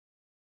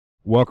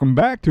Welcome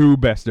back to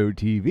Bestow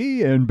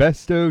TV, and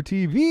Bestow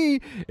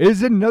TV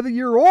is another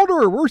year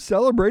older. We're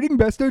celebrating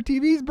Bestow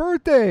TV's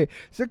birthday.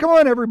 So come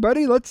on,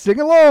 everybody, let's sing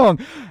along.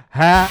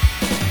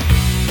 Happy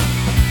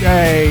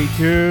day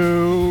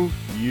to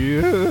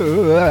you.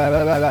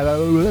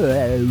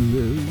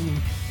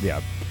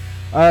 Yeah.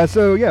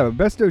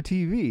 Bestow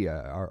TV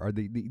are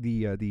the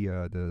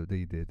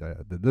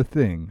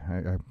thing.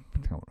 I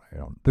don't.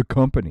 The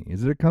company.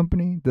 Is it a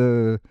company?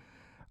 I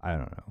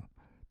don't know.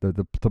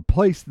 The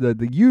place, the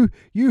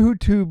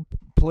YouTube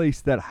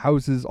place that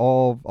houses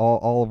all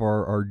of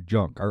our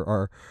junk,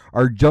 our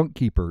junk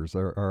keepers,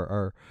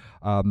 the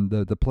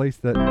place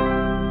that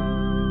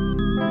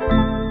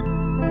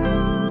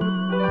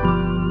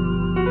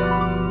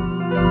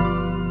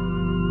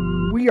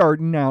we are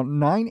now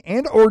 9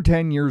 and or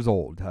 10 years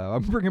old.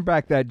 I'm bringing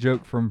back that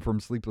joke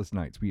from Sleepless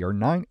Nights. We are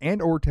 9 and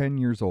or 10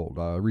 years old.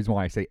 The reason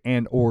why I say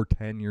and or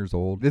 10 years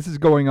old. This is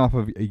going off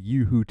of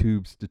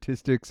YouTube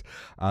statistics.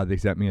 They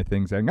sent me a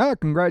thing saying,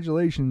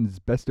 congratulations,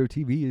 Bestow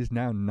TV is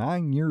now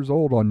 9 years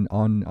old on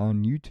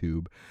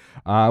YouTube.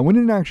 When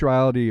in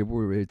actuality,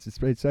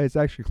 it's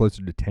actually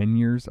closer to 10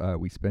 years.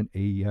 We spent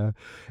a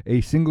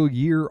single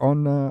year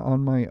on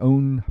my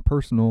own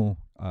personal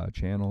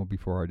channel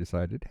before I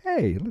decided,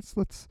 hey, let's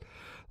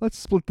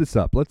split this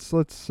up. Let's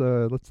not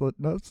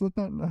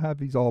have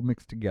these all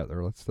mixed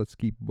together. Let's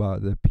keep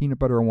the peanut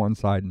butter on one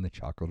side and the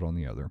chocolate on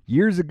the other.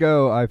 Years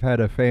ago, I've had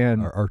a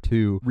fan or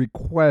two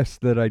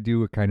request that I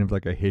do a kind of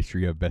like a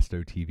history of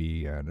Bestow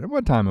TV, and at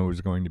one time it was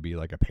going to be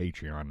like a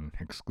Patreon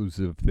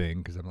exclusive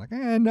thing because I'm like,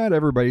 not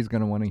everybody's going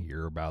to want to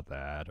hear about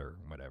that or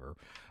whatever.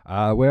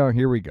 Well,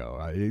 here we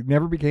go. It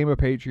never became a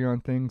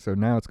Patreon thing, so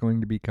now it's going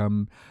to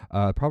become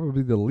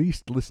probably the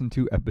least listened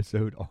to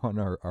episode on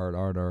our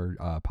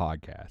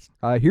podcast.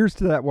 Here's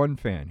to that one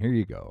fan. Here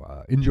you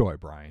go. Enjoy,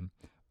 Brian.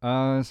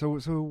 So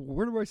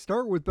where do I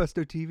start with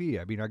Bestow TV?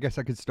 I mean, I guess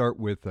I could start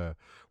with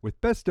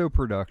Bestow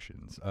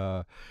Productions.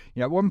 At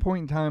one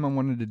point in time, I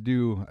wanted to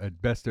do a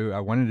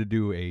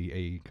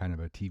kind of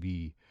a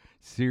TV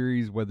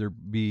series, whether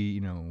it be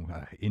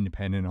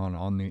independent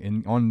on the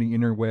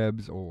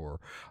interwebs or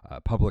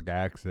public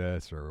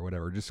access or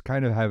whatever. Just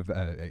kind of have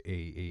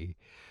a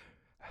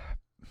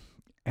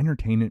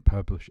entertainment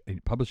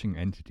publishing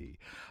entity.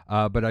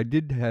 But I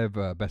did have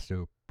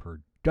Bestow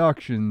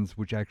Productions,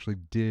 which actually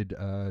did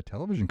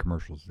television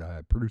commercials.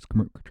 Produced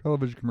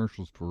television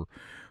commercials for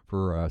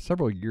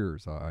several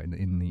years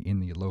in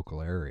the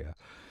local area.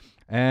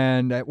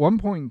 And at one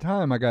point in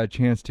time, I got a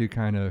chance to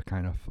kind of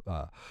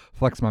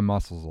flex my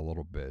muscles a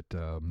little bit.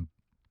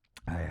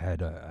 I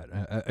had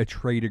a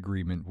trade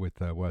agreement with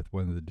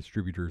one of the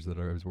distributors that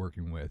I was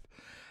working with,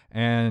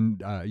 and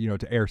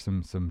to air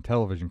some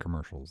television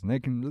commercials. And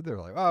they're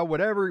like, oh,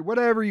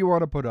 whatever you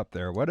want to put up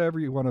there,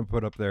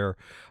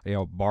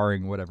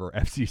 barring whatever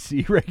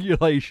FCC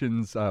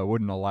regulations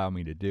wouldn't allow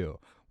me to do.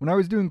 When I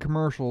was doing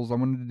commercials, I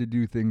wanted to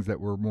do things that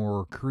were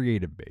more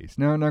creative based.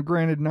 Now,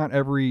 granted, not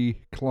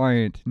every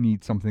client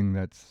needs something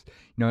that's,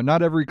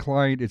 not every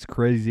client is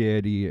crazy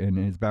Eddie and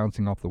is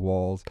bouncing off the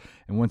walls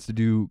and wants to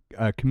do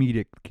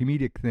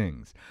comedic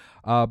things.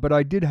 But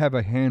I did have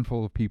a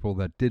handful of people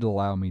that did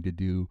allow me to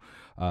do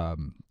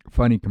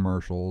funny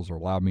commercials or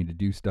allowed me to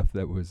do stuff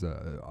that was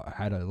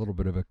had a little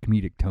bit of a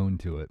comedic tone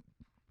to it.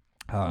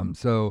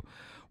 So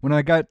when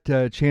I got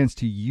a chance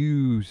to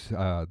use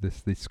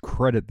this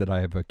credit that I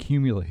have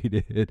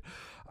accumulated,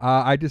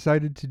 I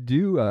decided to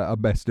do a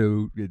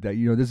Bestow.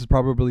 This is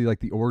probably like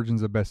the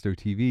origins of Bestow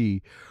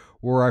TV,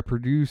 where I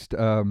produced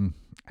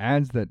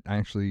ads that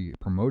actually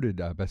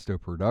promoted Bestow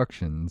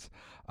Productions,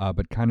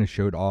 but kind of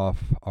showed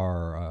off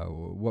our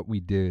what we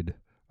did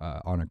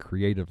on a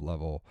creative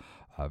level.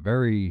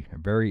 Very,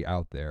 very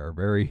out there.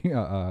 Very.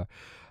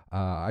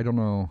 I don't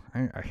know.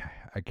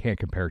 I can't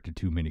compare it to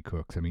Too Many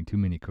Cooks. I mean, Too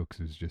Many Cooks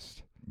is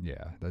just,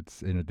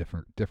 that's in a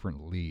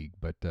different league.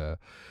 But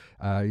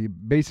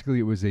basically,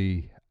 it was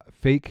a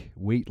fake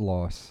weight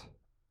loss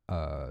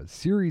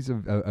series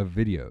of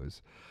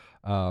videos.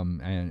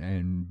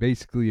 And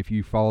basically, if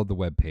you followed the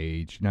web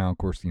page, now of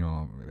course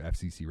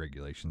FCC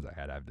regulations, I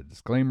had to have the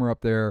disclaimer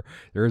up there.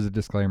 There is a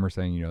disclaimer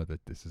saying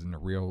that this isn't a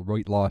real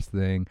weight loss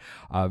thing.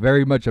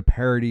 Very much a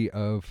parody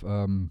of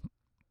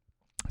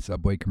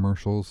Subway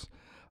commercials.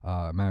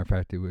 Matter of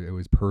fact, it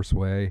was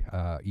Purseway,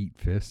 Eat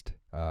Fist,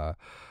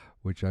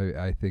 which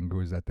I think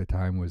was at the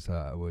time was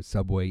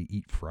Subway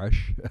Eat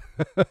Fresh.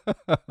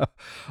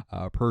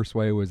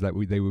 Purseway was that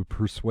they would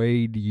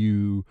persuade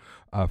you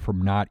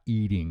from not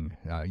eating.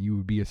 You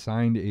would be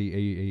assigned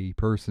a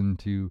person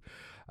to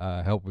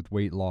help with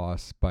weight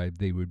loss,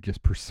 they would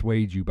just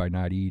persuade you by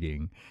not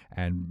eating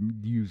and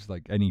use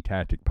like any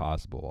tactic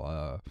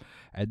possible.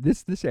 And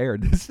this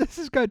aired.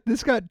 This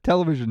got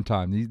television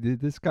time.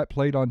 This got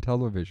played on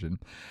television,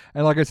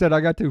 and like I said,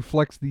 I got to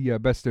flex the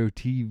Bestow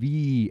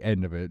TV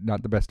end of it,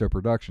 not the Bestow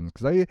Productions,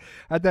 because I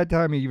at that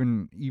time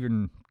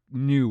even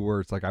knew where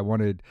it's like I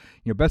wanted,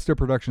 Bestow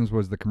Productions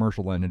was the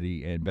commercial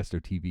entity and Bestow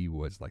TV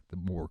was like the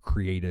more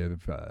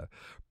creative,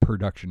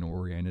 production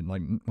oriented.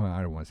 Like, well,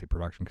 I don't want to say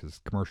production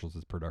because commercials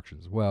is production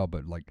as well,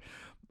 but like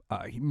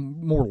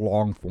more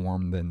long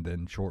form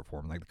than short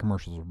form. Like the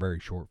commercials were very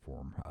short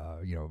form.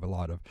 A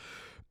lot of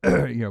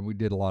we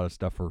did a lot of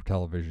stuff for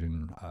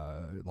television,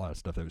 a lot of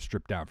stuff that was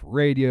stripped down for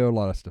radio, a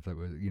lot of stuff that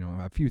was,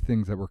 a few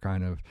things that were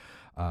kind of,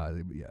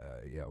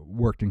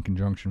 worked in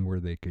conjunction where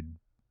they could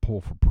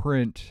pull for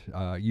print,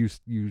 use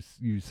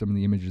some of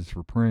the images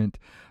for print.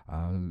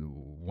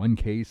 One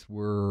case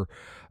where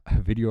a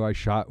video I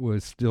shot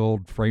was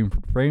still frame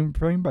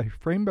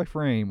by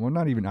frame. Well,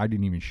 not even, I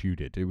didn't even shoot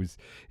it. It was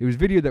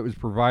video that was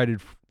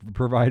provided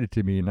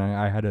to me, and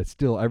I had to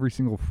still every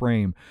single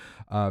frame,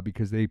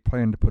 because they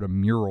planned to put a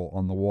mural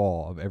on the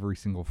wall of every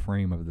single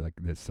frame of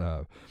this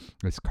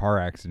car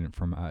accident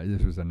from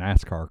this was a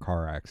NASCAR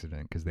car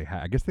accident, because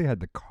I guess they had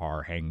the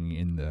car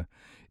hanging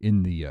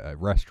in the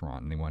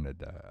restaurant, and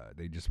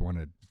they just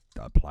wanted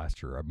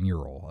plaster a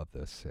mural of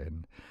this,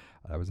 and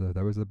that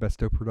was a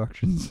Bestow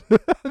Productions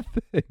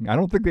thing. I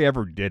don't think they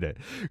ever did it,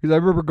 because I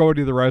remember going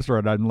to the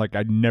restaurant and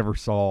I never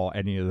saw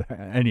any of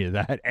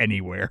that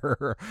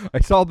anywhere. I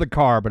saw the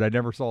car, but I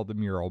never saw the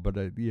mural. But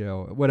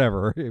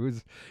whatever.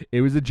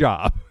 It was a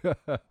job.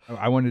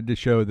 I wanted to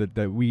show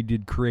that we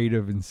did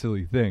creative and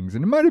silly things,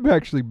 and it might have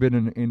actually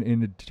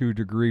been to a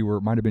degree where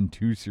it might have been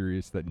too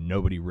serious that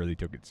nobody really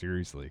took it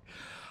seriously.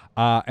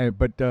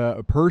 But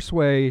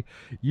Persway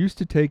used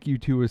to take you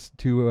to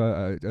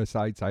a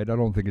site. I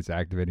don't think it's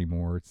active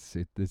anymore.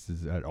 This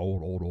is an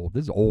old.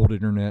 This is old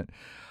internet.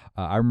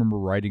 I remember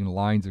writing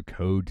lines of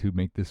code to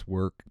make this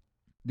work.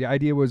 The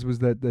idea was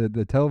that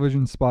the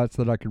television spots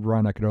that I could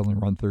only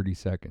run 30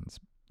 seconds.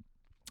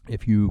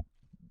 If you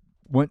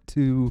went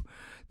to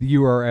the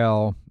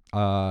URL,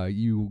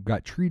 you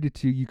got treated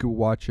to. You could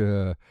watch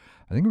I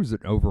think it was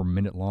over a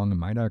minute long. It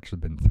might have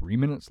actually been 3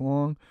 minutes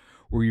long,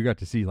 where you got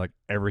to see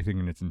everything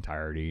in its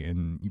entirety,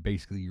 and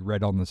you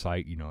read on the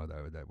site,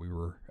 that we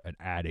were an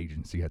ad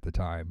agency at the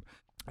time,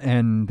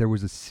 and there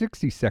was a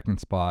 60-second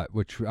spot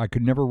which I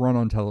could never run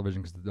on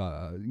television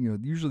because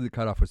usually the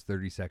cutoff was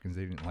 30 seconds.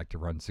 They didn't like to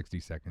run 60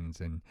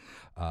 seconds, and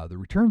the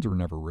returns were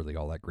never really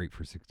all that great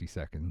for 60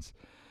 seconds.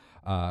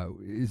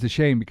 It's a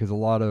shame because a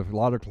lot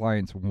of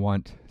clients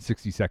want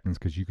 60 seconds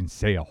because you can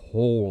say a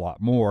whole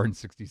lot more in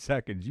 60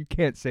 seconds. You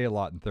can't say a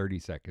lot in 30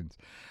 seconds.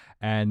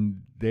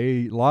 And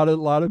a lot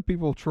of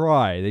people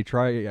try. They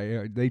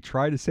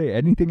try to say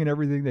anything and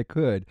everything they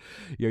could.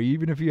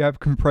 Even if you have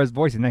compressed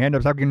voice, and they end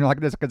up talking like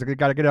this because they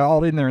got to get it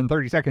all in there in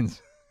 30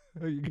 seconds.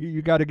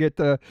 You got to get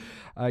the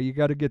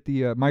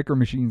Micro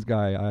Machines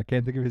guy. I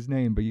can't think of his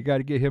name, but you got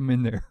to get him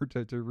in there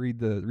to read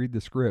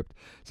the script.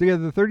 So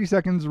the 30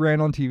 seconds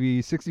ran on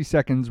TV, 60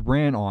 seconds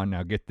ran on.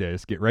 Now get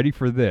ready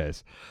for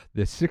this.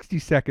 The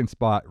 60-second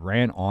spot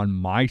ran on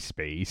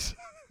MySpace.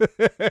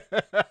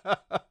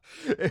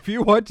 If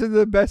you went to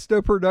the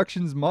Bestow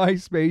Productions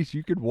MySpace,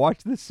 you could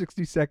watch the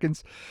 60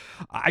 seconds.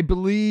 I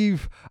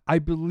believe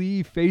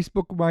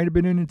Facebook might have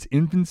been in its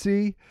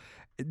infancy.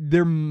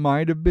 There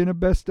might have been a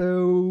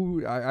Bestow.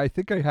 I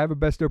think I have a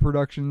Bestow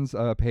Productions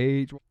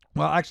page.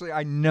 Well, actually,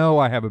 I know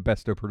I have a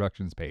Bestow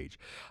Productions page,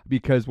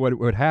 because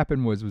what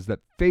happened was that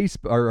MySpace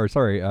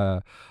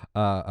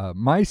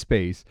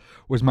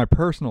was my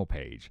personal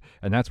page,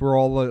 and that's where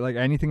all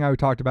anything I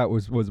talked about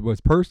was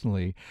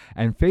personally.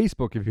 And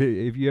Facebook,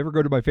 if you ever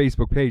go to my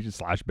Facebook page,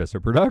 it's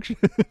 /Bestow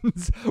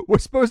Productions,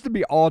 was supposed to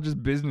be all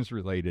just business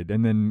related,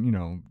 and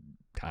then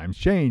times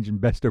change, and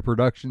Bestow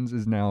Productions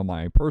is now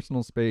my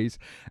personal space,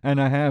 and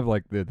I have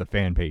the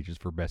fan pages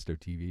for Bestow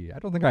TV. I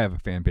don't think I have a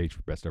fan page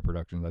for Bestow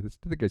Productions. I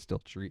think I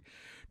still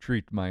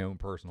treat my own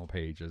personal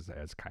page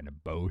as kind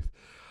of both.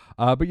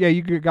 But yeah,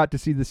 you got to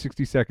see the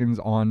 60 seconds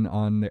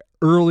on the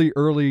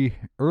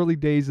early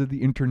days of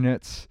the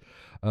internets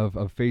of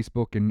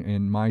Facebook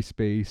and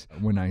MySpace,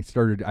 when I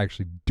started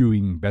actually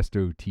doing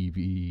Bestow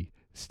TV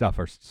stuff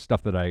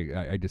that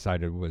I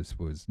decided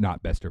was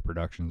not Bestow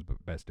Productions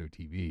but Bestow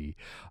TV.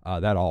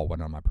 That all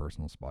went on my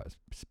personal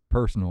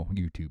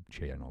YouTube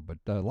channel. But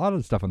a lot of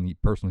the stuff on the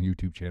personal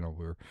YouTube channel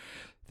were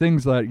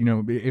things that,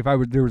 if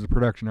there was a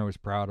production I was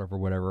proud of or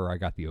whatever, I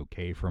got the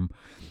okay from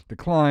the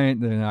client,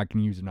 then I can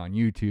use it on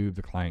YouTube.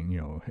 The client,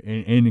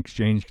 in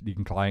exchange, the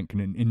client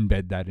can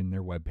embed that in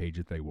their webpage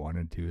if they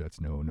wanted to. That's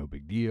no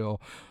big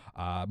deal.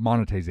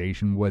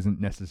 Monetization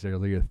wasn't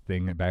necessarily a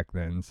thing back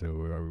then,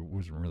 so I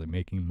wasn't really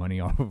making money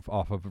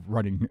off of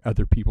running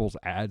other people's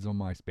ads on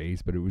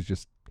MySpace, but it was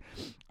just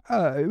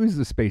it was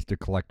a space to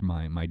collect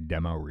my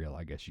demo reel,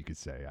 I guess you could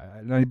say.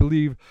 And I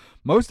believe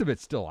most of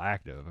it's still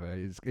active.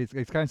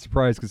 It's kind of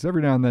surprised because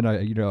every now and then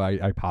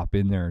I pop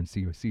in there and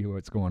see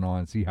what's going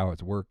on, see how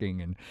it's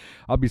working, and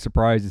I'll be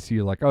surprised to see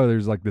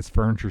there's this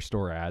furniture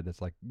store ad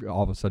that's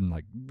all of a sudden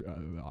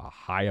a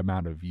high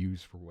amount of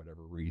views for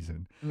whatever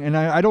reason. And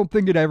I don't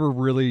think it ever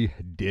really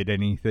did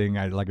anything.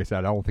 Like I said,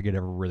 I don't think it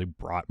ever really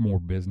brought more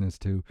business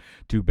to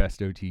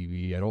Bestow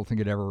TV. I don't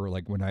think it ever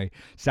when I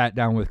sat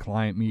down with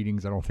client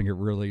meetings, I don't don't think it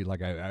really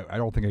I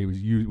don't think I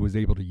was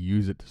able to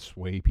use it to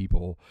sway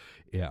people,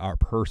 or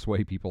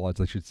persuade people, as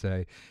I should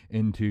say,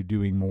 into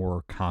doing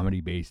more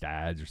comedy-based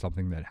ads or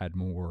something that had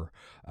more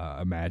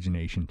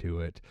imagination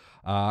to it.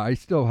 I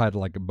still had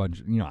like a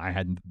bunch. I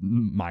had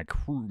my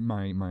crew,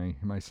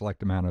 my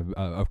select amount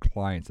of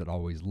clients that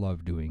always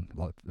loved doing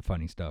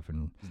funny stuff,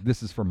 and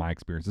this is from my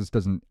experience. This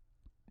doesn't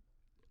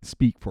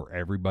speak for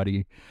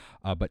everybody,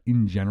 but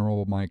in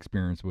general, my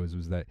experience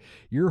was that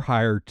you're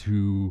hired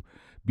to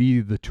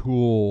be the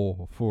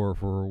tool for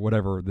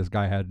whatever. This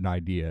guy had an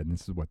idea, and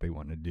this is what they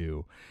want to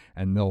do,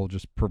 and they'll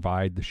just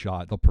provide the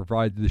shot. They'll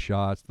provide the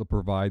shots. They'll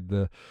provide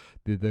the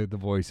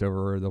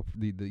voiceover.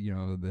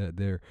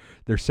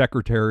 Their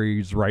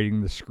secretary's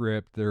writing the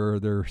script.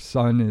 Their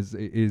son is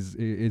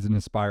an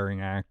aspiring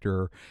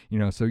actor.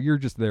 So you're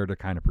just there to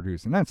kind of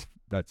produce, and that's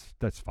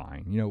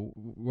fine.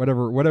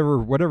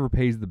 Whatever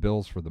pays the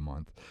bills for the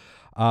month.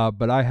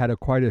 But I had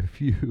quite a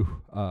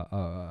few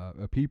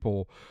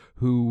people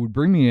who would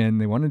bring me in.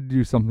 They wanted to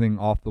do something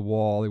off the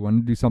wall. They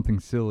wanted to do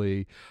something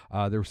silly.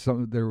 There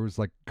was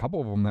like a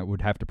couple of them that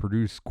would have to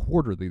produce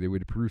quarterly. They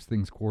would produce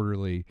things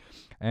quarterly,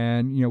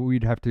 and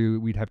we'd have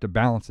to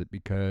balance it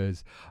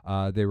because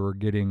they were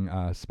getting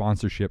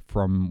sponsorship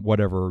from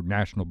whatever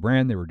national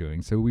brand they were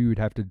doing. So we would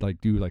have to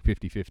do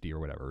 50-50 or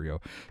whatever.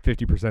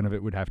 50% of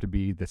it would have to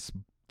be this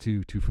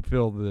to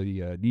fulfill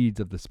the needs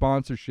of the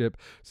sponsorship,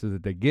 so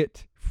that they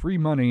get free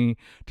money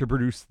to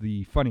produce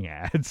the funny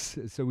ads.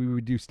 So we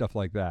would do stuff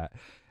like that,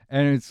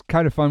 and it's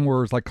kind of fun.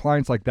 Where it's like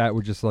clients like that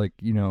would just they'd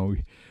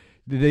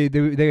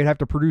have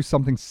to produce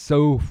something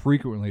so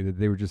frequently that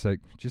they were just like,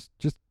 just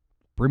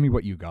bring me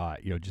what you got.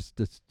 Just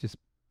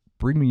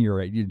bring me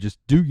you just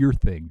do your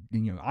thing.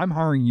 I'm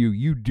hiring you.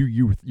 You do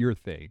your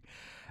thing.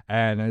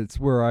 And it's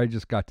where I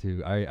just got to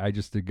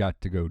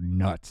go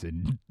nuts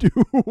and do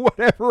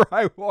whatever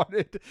I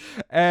wanted,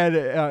 and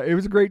it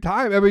was a great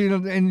time. I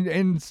mean,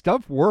 and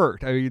stuff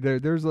worked. I mean, there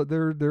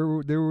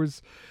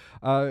was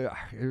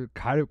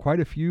quite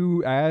a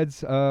few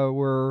ads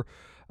where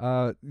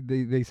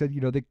they said,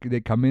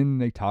 they come in,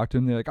 they talk to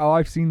them, they're like, oh,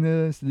 I've seen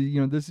this,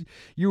 this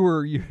you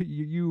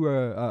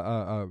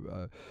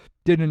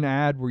did an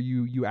ad where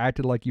you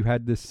acted like you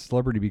had this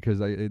celebrity because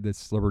this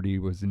celebrity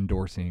was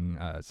endorsing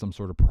some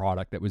sort of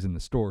product that was in the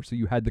store. So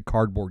you had the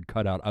cardboard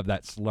cutout of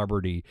that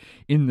celebrity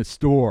in the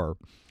store,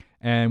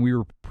 and we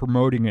were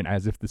promoting it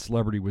as if the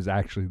celebrity was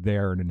actually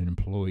there and an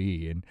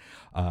employee. And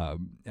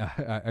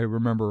I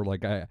remember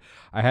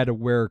I had to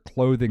wear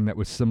clothing that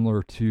was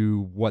similar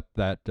to what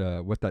that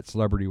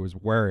celebrity was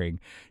wearing,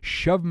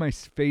 shove my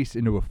face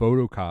into a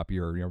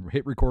photocopier,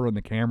 hit record on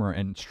the camera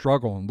and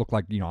struggle and look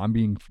like I'm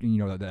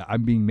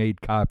being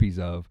made copies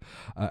of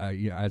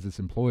as this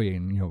employee.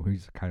 And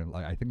he's kind of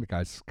like, I think the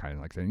guy's kind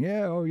of like saying,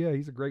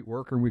 he's a great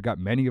worker, and we've got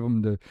many of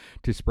them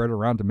to spread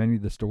around to many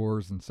of the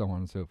stores and so on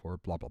and so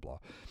forth, blah blah blah.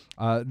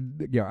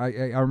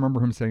 I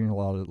remember him saying a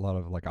lot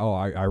of like, oh,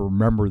 I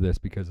remember this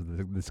because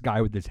of this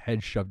guy with his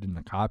head shoved in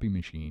the copy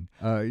machine.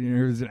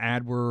 There was an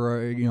ad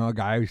where a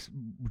guy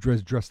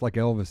was dressed like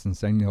Elvis and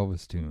sang the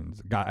Elvis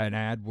tunes. An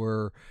ad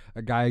where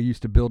a guy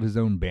used to build his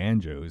own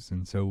banjos,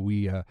 and so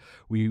we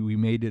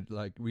made it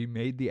like we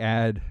made the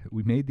ad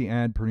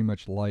pretty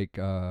much like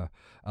a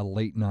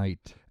late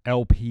night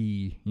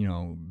LP,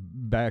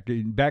 back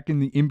in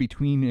the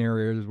in-between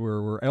areas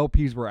where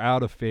LPs were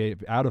out of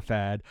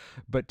fad,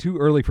 but too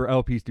early for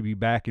LPs to be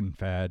back in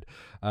fad.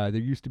 There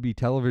used to be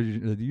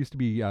television. There used to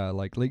be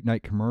like late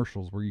night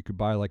commercials where you could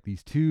buy like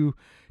these two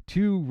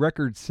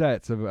record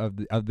sets of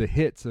the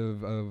hits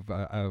of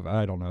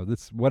I don't know,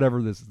 this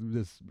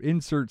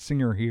insert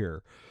singer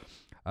here.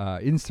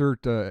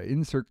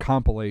 Insert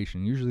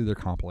compilation. Usually they're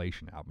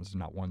compilation albums,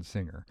 not one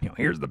singer.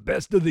 Here's the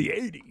best of the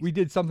 80s. We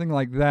did something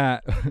like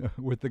that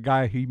with the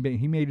guy. He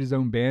made his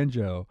own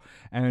banjo,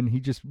 and he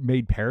just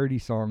made parody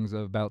songs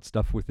about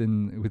stuff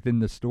within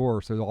the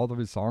store. So all of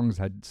his songs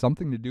had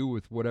something to do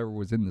with whatever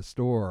was in the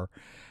store.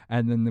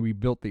 And then we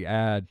built the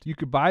ad. You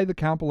could buy the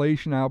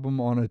compilation album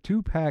on a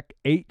 2-pack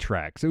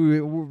 8-track.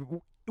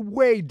 So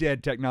way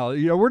dead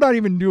technology. We're not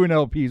even doing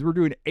LPs. We're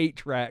doing 8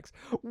 tracks.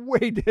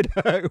 Way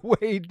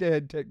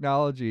dead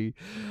technology.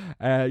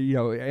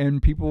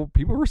 And people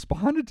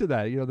responded to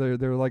that.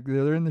 They're like,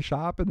 they're in the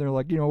shop and they're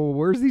like,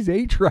 where's these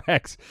 8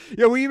 tracks?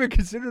 We even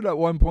considered at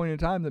one point in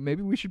time that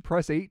maybe we should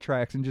press 8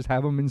 tracks and just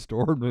have them in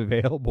store and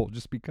available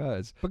just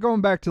because. But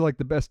going back to like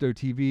the Bestow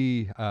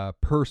TV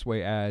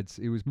Purseway ads,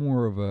 it was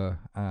more of a,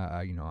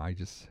 I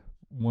just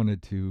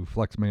wanted to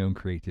flex my own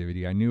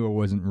creativity. I knew I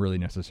wasn't really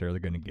necessarily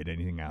going to get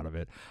anything out of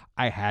it.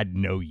 I had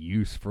no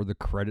use for the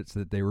credits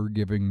that they were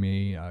giving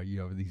me,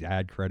 these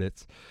ad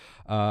credits.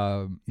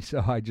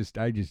 So I just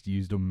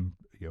used them,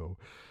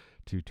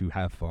 to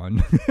have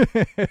fun,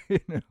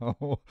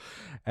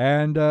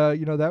 and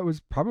that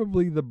was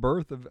probably the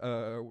birth of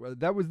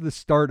that was the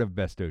start of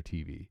Bestow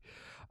TV.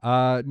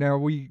 Now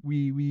we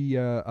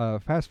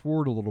fast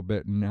forward a little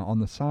bit, and now on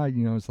the side,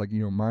 it's like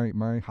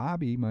my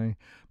hobby,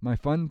 my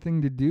fun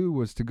thing to do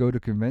was to go to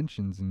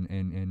conventions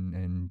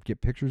and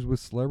get pictures with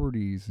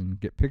celebrities and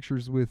get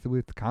pictures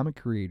with comic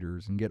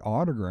creators and get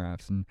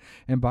autographs and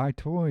buy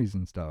toys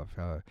and stuff.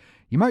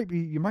 You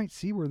might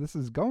see where this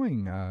is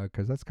going,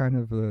 because that's kind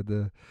of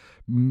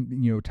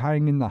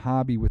tying in the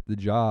hobby with the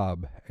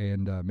job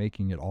and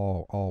making it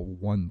all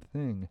one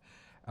thing.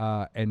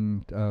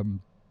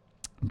 And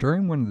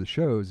during one of the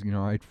shows,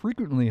 I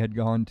frequently had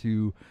gone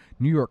to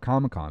New York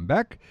Comic Con.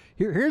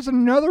 Here's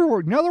another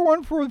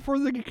one for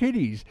the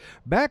kiddies.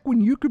 Back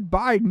when you could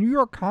buy New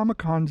York Comic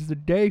Cons the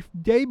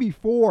day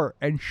before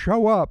and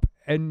show up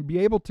and be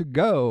able to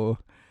go.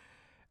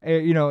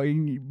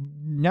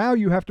 Now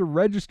you have to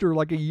register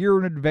like a year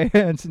in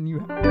advance, and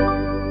you.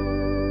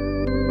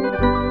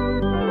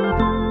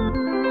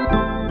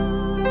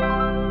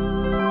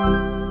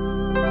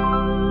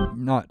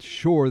 Not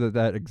sure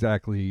that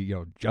exactly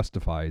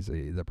justifies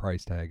the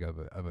price tag of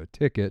a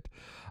ticket,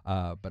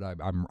 but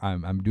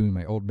I'm doing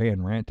my old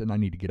man rant, and I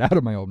need to get out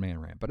of my old man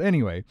rant. But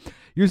anyway,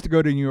 used to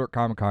go to New York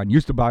Comic Con,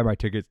 used to buy my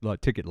ticket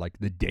like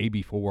the day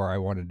before I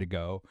wanted to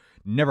go,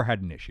 never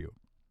had an issue.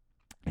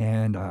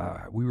 And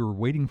we were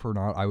waiting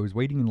I was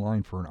waiting in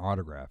line for an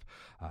autograph.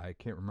 I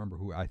can't remember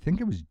who. I think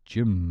it was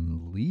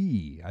Jim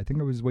Lee. I think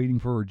I was waiting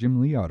for a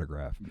Jim Lee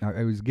autograph.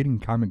 I was getting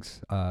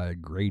comics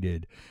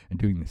graded and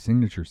doing the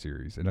signature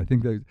series. And I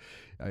think that,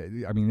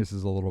 this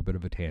is a little bit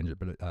of a tangent,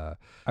 but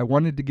I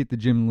wanted to get the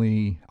Jim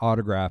Lee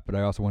autograph, but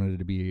I also wanted it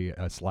to be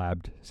a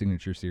slabbed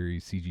signature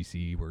series,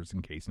 CGC, where it's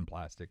encased in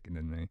plastic. And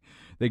then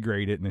they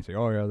grade it and they say,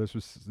 oh yeah, this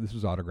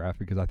was autographed,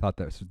 because I thought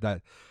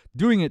that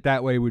doing it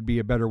that way would be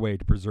a better way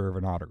to preserve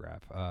an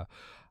autograph.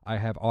 I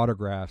have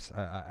autographs.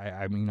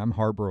 I'm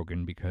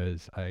heartbroken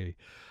because I'm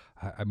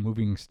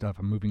moving stuff.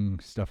 I'm moving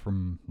stuff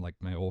from like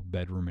my old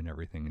bedroom and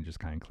everything, and just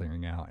kind of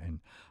clearing out. And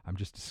I'm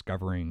just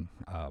discovering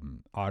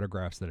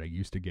autographs that I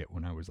used to get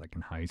when I was like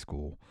in high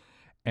school,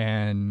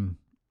 and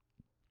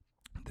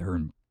they're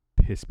in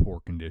piss poor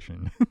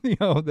condition. They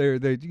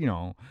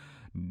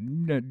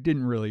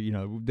didn't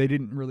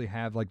really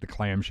have like the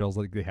clamshells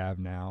like they have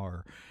now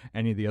or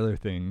any of the other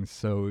things,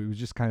 so it was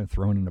just kind of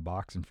thrown in a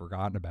box and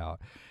forgotten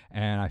about.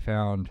 And I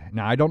found,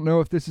 now I don't know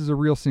if this is a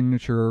real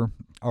signature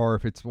or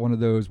if it's one of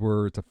those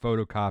where it's a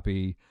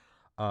photocopy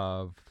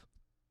of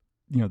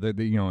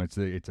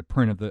it's a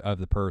print of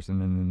the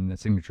person, and then the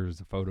signature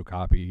is a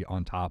photocopy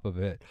on top of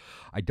it.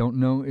 I don't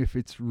know if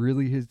it's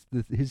really his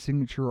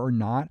signature or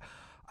not.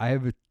 I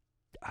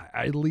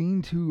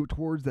lean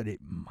towards that it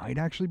might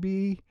actually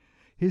be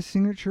his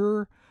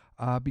signature,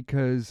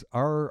 because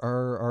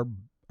our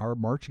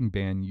marching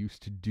band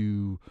used to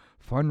do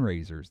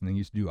fundraisers, and they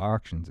used to do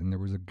auctions, and there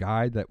was a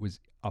guy that was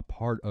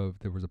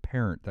there was a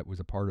parent that was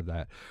a part of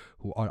that,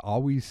 who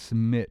always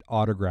submit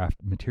autographed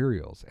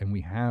materials, and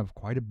we have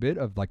quite a bit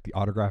of like the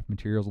autographed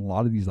materials and a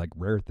lot of these like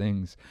rare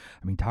things.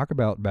 Talk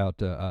about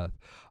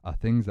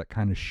things that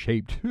kind of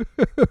shaped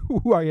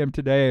who I am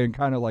today, and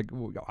kind of like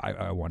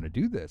I want to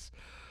do this.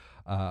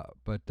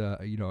 But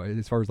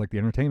as far as like the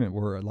entertainment,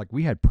 we're like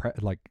we have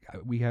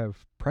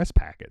press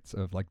packets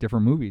of like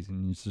different movies,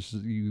 and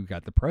you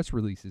got the press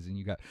releases, and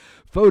you got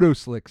photo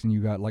slicks, and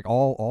you got like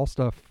all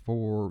stuff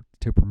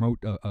to promote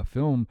a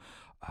film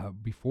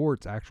before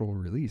its actual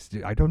release.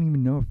 I don't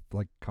even know if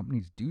like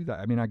companies do that.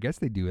 I guess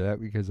they do that,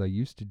 because I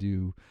used to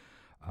do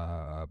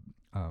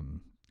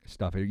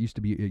stuff. It used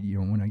to be,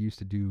 when I used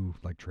to do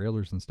like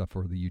trailers and stuff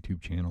for the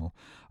YouTube channel,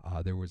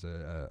 there was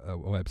a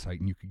website,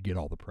 and you could get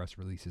all the press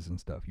releases and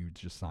stuff. You would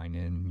just sign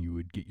in, and you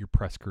would get your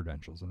press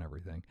credentials and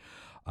everything.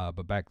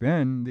 But back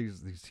then,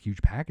 these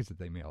huge packets that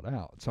they mailed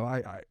out. So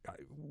I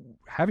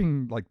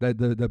having like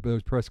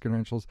those press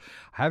credentials,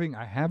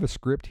 I have a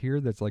script here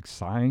that's like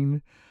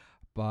signed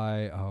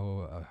by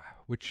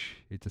which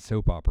it's a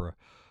soap opera.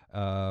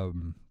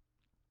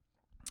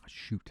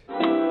 Shoot.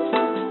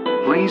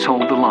 Please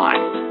hold the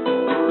line.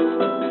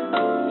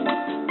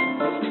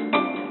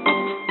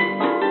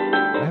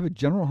 I have a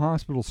General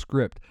Hospital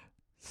script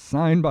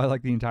signed by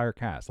like the entire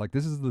cast. Like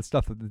this is the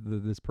stuff that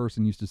this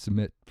person used to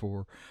submit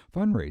for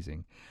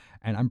fundraising,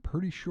 and I'm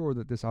pretty sure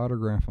that this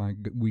autograph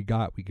we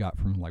got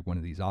from like one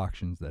of these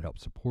auctions that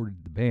helped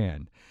supported the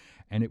band,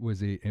 and it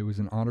was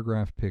an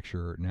autograph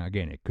picture. Now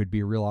again, it could be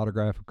a real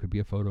autograph, it could be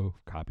a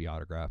photocopy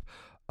autograph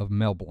of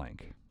Mel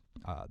Blanc,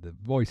 the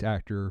voice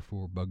actor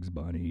for Bugs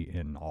Bunny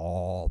and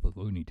all the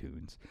Looney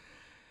Tunes.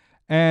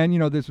 And,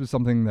 this was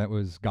something that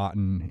was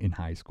gotten in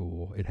high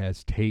school. It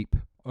has tape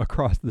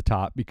across the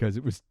top because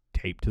it was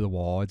taped to the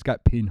wall. It's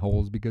got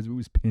pinholes because it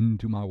was pinned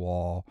to my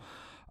wall.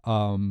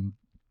 And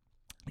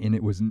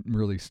it wasn't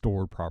really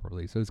stored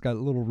properly. So it's got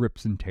little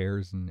rips and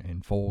tears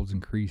and folds and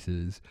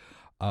creases.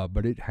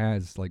 But it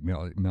has like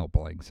Mel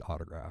Blanc's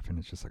autograph. And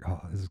it's just like,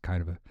 oh, this is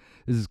kind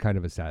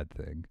of a sad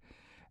thing.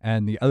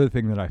 And the other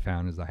thing that I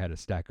found is I had a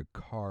stack of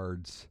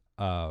cards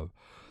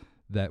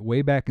that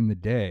way back in the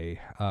day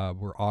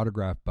were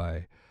autographed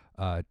by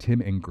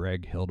Tim and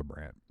Greg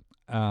Hildebrandt.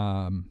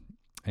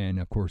 And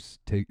of course,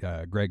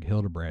 Greg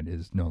Hildebrand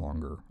is no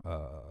longer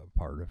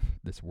part of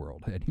this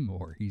world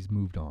anymore. He's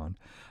moved on.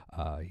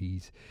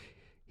 He's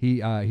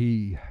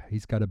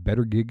got a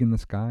better gig in the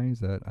skies.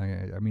 That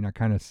I mean, I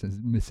kind of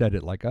said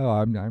it like, oh,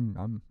 I'm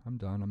done.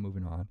 I'm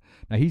moving on.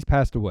 Now he's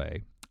passed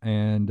away,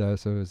 and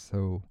that's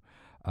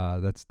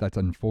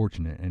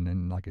unfortunate. And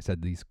then, like I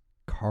said, these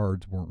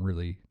cards weren't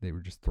really, they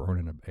were just thrown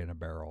in a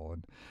barrel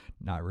and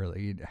not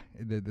really,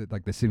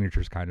 like the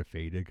signatures kind of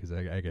faded because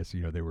I guess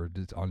they were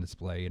just on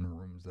display in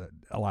rooms that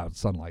allowed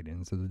sunlight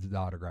in, so the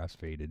autographs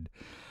faded.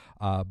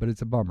 But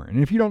it's a bummer.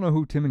 And if you don't know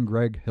who Tim and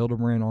Greg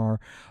Hildebrand are,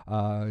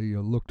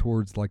 look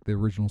towards like the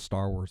original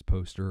Star Wars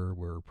poster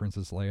where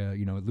Princess Leia,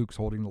 Luke's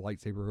holding the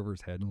lightsaber over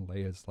his head and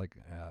Leia's like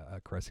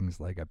caressing his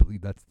leg. I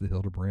believe that's the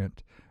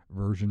Hildebrand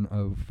version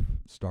of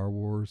Star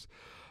Wars.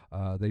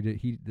 They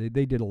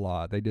did a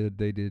lot. They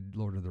did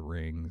Lord of the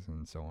Rings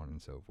and so on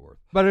and so forth.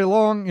 But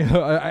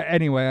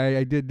anyway,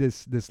 I did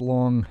this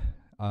long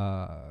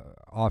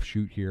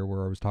offshoot here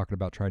where I was talking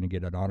about trying to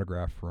get an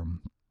autograph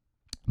from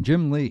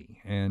Jim Lee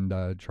and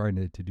trying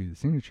to do the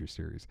signature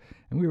series.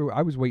 And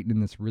I was waiting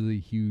in this really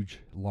huge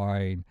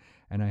line,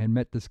 and I had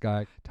met this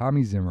guy,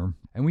 Tommy Zimmer,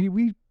 and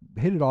we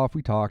hit it off.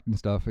 We talked and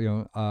stuff.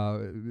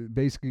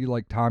 Basically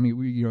like Tommy,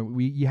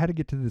 you had to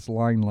get to this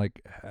line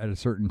like at a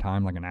certain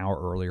time, like an hour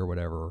early or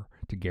whatever,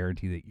 to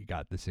guarantee that you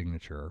got the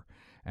signature.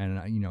 And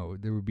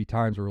there would be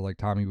times where like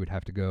Tommy would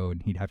have to go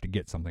and he'd have to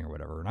get something or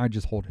whatever, and I'd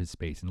just hold his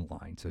space in the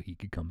line so he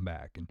could come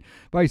back, and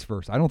vice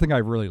versa. I don't think I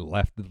really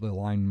left the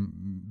line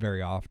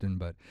very often,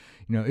 but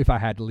if I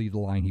had to leave the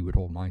line, he would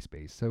hold my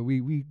space. So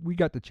we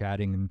got to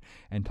chatting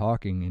and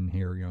talking, and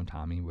here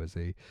Tommy was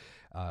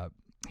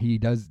he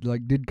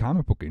did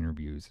comic book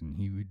interviews, and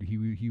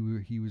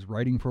he was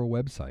writing for a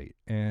website,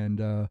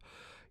 and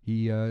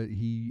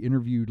he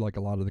interviewed like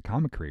a lot of the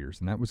comic creators,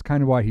 and that was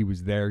kind of why he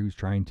was there. He was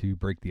trying to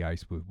break the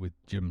ice with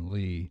Jim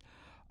Lee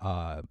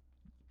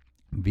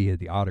via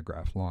the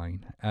autograph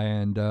line,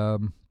 and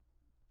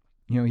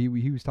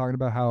he was talking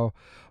about how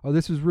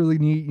this was really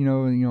neat.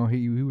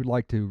 He would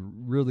like to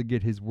really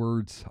get his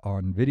words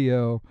on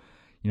video.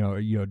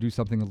 Do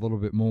something a little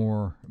bit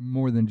more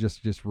than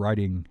just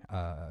writing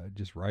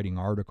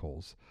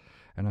articles.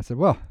 And I said,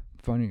 well,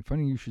 funny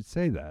you should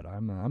say that.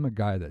 I'm a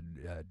guy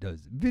that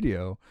does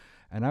video,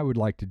 and I would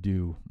like to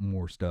do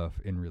more stuff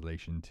in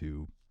relation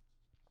to,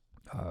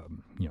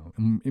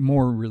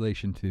 more in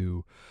relation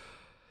to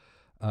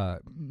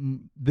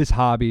this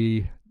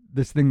hobby,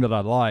 this thing that I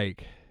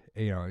like.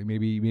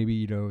 Maybe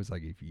it's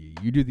like if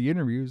you do the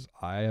interviews,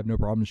 I have no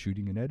problem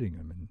shooting and editing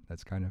them, and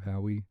that's kind of how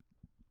we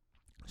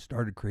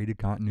started Creative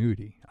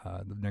Continuity.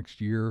 The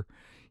next year,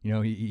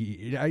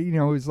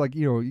 it's like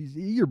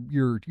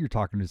you're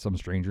talking to some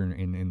stranger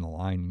in the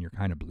line, and you're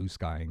kind of blue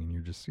skying, and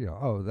you're just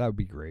oh, that would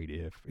be great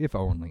if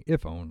only,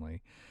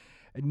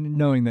 and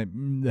knowing that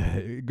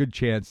the good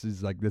chance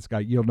is like this guy,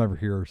 you'll never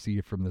hear or see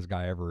it from this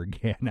guy ever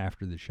again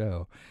after the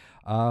show.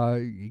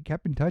 He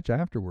kept in touch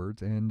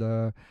afterwards,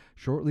 and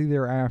shortly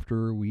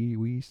thereafter,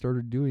 we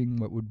started doing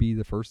what would be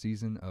the first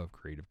season of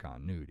Creative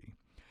Continuity.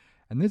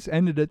 And this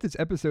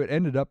episode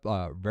ended up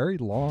very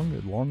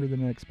longer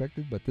than I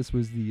expected, but this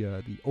was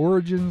the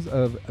origins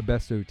of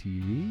Bestow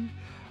TV.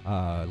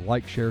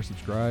 Like, share,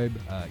 subscribe,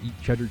 eat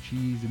cheddar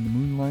cheese in the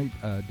moonlight,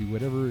 do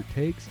whatever it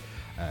takes.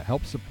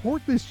 Help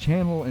support this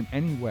channel in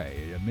any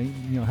way.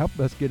 Help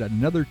us get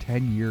another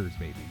 10 years,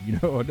 maybe.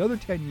 Another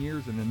 10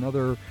 years and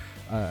another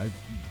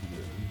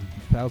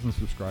 1,000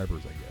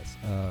 subscribers, I guess.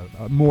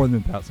 More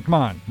than 1,000. Come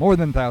on, more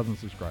than 1,000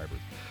 subscribers.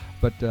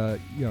 But,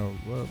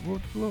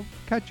 we'll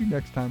catch you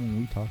next time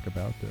when we talk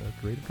about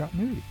Creative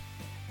Continuity.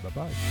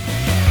 Bye-bye.